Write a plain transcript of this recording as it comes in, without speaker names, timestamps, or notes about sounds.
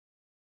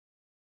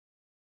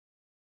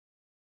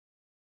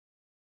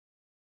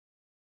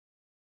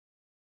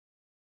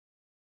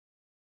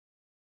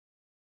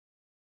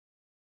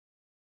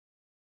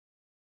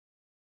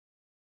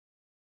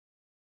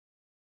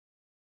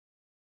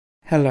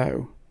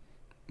Hello,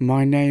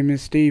 my name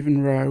is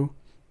Stephen Rowe,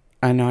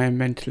 and I am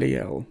mentally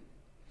ill.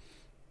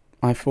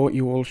 I thought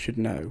you all should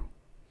know.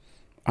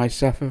 I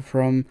suffer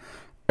from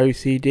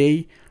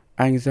OCD,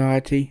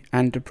 anxiety,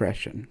 and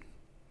depression.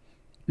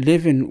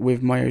 Living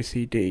with my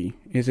OCD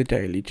is a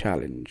daily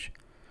challenge,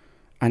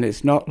 and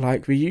it's not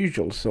like the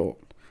usual sort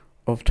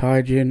of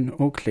tidying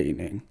or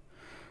cleaning.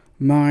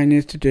 Mine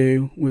is to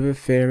do with a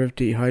fear of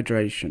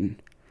dehydration.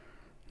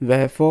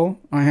 Therefore,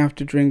 I have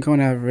to drink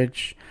on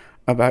average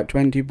about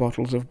 20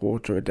 bottles of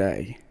water a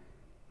day.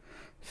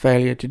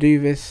 Failure to do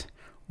this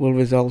will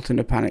result in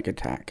a panic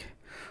attack,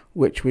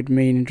 which would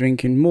mean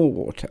drinking more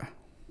water.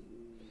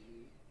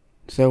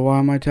 So why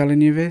am I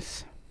telling you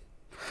this?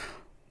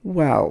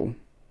 Well,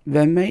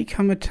 there may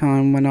come a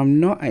time when I'm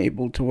not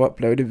able to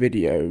upload a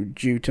video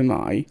due to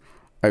my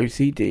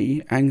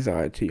OCD,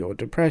 anxiety, or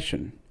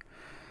depression.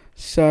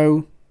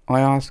 So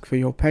I ask for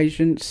your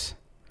patience,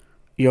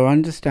 your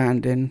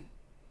understanding,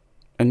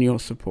 and your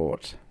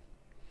support.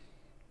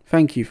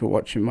 Thank you for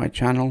watching my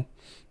channel.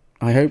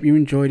 I hope you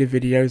enjoy the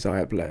videos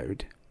I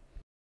upload.